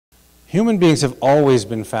Human beings have always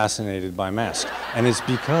been fascinated by masks, and it's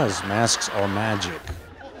because masks are magic.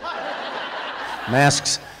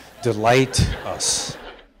 Masks delight us.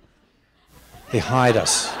 They hide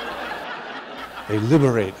us. They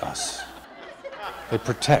liberate us. They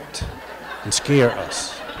protect and scare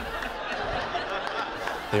us.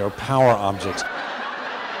 They are power objects.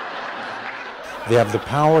 They have the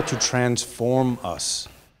power to transform us.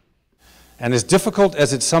 And as difficult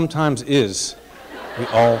as it sometimes is, we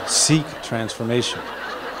all seek transformation,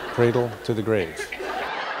 cradle to the grave.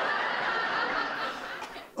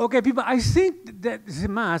 Okay, people, I think that the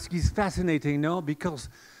mask is fascinating, no? Because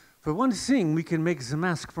for one thing, we can make the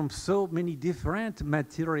mask from so many different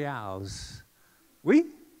materials. Oui?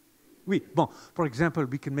 Oui. Bon, for example,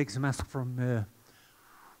 we can make the mask from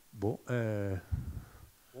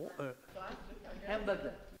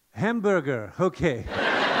Hamburger. Hamburger, okay.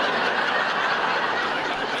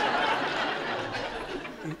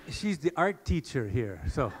 She's the art teacher here,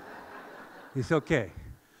 so it's okay.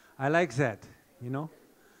 I like that, you know?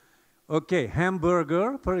 Okay,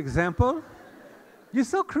 hamburger, for example. You're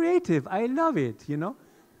so creative, I love it, you know?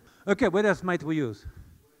 Okay, what else might we use?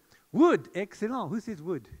 Wood, excellent. Who says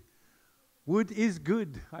wood? Wood is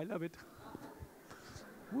good, I love it.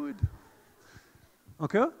 Wood.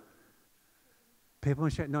 Okay? Paper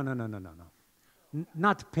mache? No.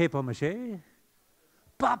 Not paper mache.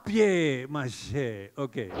 Papier mache.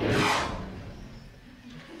 Okay.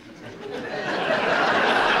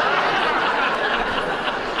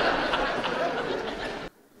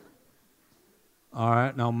 All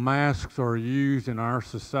right, now masks are used in our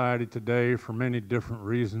society today for many different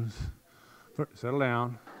reasons. Settle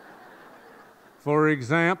down. For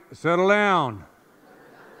example, settle down.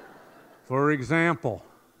 For example,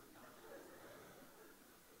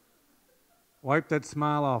 wipe that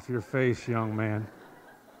smile off your face, young man.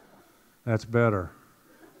 That's better.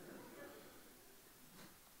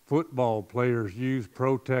 Football players use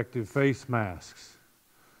protective face masks.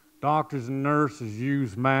 Doctors and nurses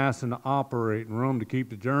use masks in the operating room to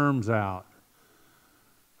keep the germs out,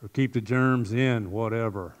 or keep the germs in,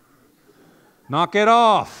 whatever. Knock it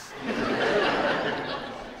off.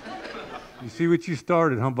 You see what you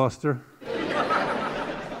started, huh, Buster?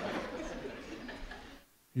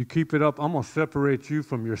 You keep it up, I'm gonna separate you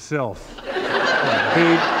from yourself.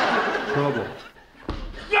 Big trouble.